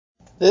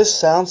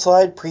This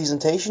Soundslide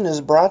presentation is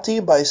brought to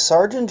you by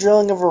Sargent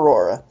Drilling of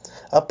Aurora,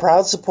 a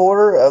proud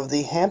supporter of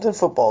the Hampton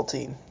football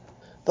team.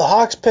 The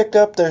Hawks picked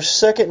up their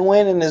second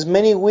win in as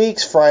many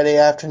weeks Friday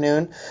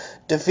afternoon,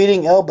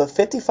 defeating Elba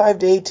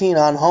 55-18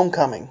 on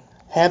homecoming.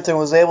 Hampton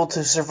was able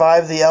to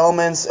survive the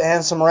elements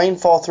and some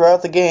rainfall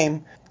throughout the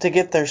game to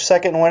get their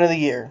second win of the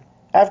year.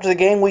 After the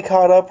game, we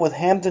caught up with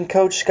Hampton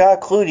coach Scott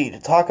Clutie to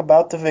talk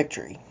about the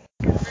victory.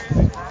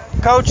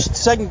 Coach,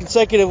 second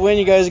consecutive win.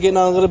 You guys are getting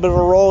on a little bit of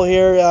a roll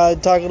here.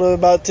 Talk a little bit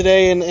about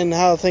today and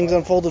how things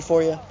unfolded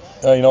for you.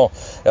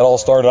 It all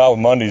started out with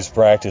Monday's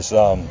practice.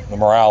 The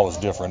morale was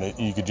different.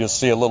 You could just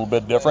see a little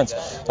bit difference.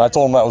 I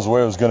told them that was the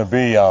way it was going to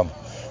be.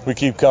 We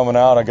keep coming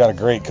out. I got a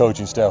great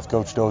coaching staff,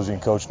 Coach Dozie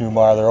and Coach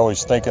Newmeyer. They're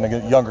always thinking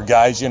of younger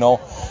guys,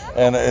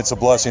 and it's a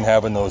blessing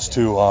having those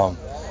two.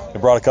 They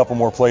brought a couple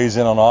more plays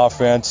in on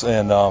offense,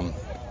 and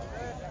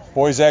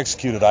boys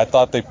executed. I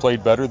thought they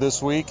played better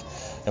this week,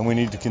 and we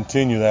need to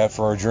continue that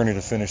for our journey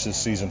to finish this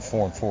season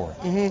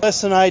 4-4.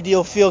 Less than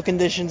ideal field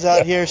conditions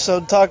out here, so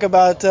talk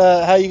about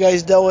how you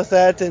guys dealt with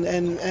that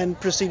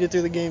and proceeded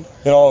through the game.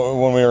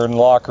 When we were in the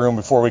locker room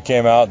before we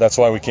came out, that's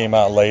why we came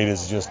out late,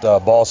 is just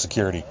ball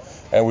security.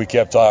 And we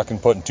kept talking,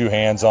 putting two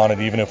hands on it,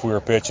 even if we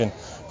were pitching.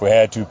 If we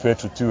had to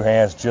pitch with two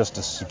hands just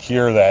to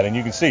secure that. And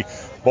you can see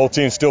both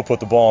teams still put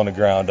the ball on the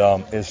ground.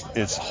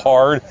 It's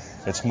hard,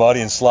 it's muddy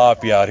and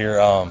sloppy out here.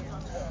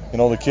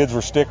 The kids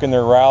were sticking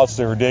their routes.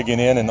 They were digging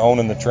in and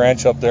owning the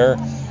trench up there.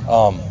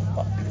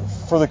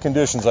 For the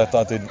conditions, I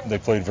thought they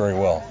played very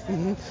well.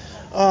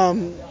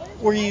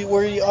 Were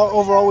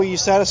you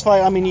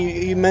satisfied? I mean,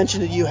 you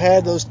mentioned that you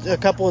had those a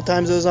couple of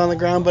times it was on the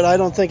ground, but I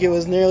don't think it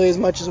was nearly as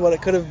much as what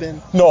it could have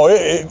been. No,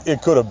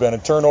 it could have been.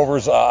 And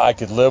turnovers I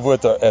could live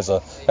with. As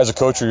a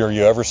coach, are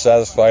you ever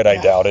satisfied?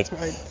 I doubt it.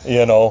 Right.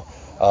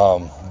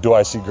 Do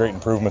I see great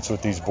improvements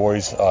with these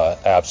boys?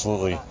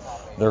 Absolutely.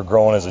 They're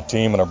growing as a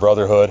team and a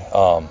brotherhood.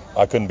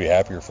 I couldn't be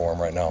happier for them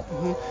right now.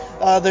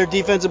 Their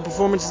defensive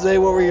performance today,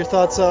 what were your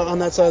thoughts on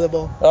that side of the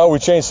ball? We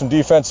changed some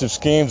defensive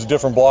schemes,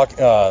 different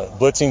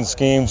blitzing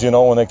schemes.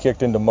 When they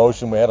kicked into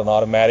motion, we had an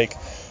automatic.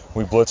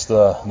 We blitzed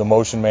the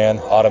motion man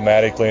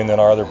automatically, and then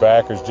our other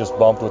backers just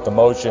bumped with the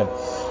motion.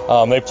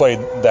 They played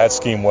that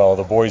scheme well.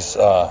 The boys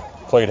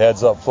played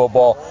heads-up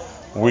football.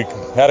 We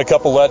had a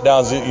couple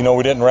letdowns.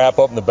 We didn't wrap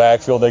up in the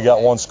backfield. They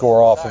got one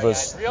score off of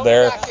us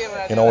there.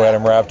 We had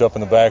him wrapped up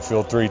in the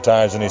backfield 3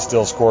 times, and he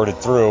still scored it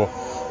through.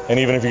 And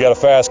even if you got a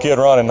fast kid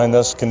running in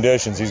those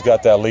conditions, he's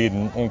got that lead,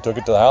 and he took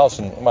it to the house,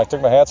 and I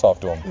took my hats off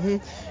to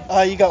him.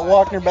 You got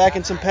Walkner back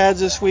in some pads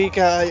this week.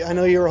 I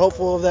know you were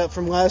hopeful of that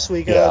from last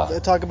week. Yeah.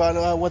 Talk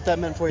about what that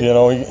meant for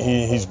you.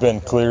 He's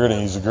been cleared, and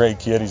he's a great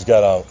kid. He's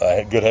got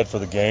a good head for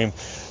the game.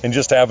 And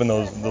just having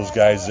those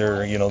guys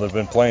there, they've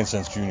been playing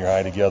since junior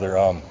high together,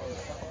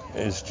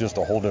 is just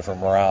a whole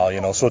different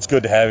morale, So it's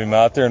good to have him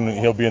out there, and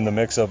he'll be in the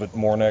mix of it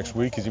more next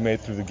week because he made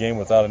it through the game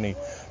without any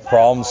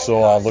problems.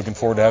 So looking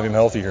forward to having him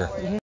healthy here.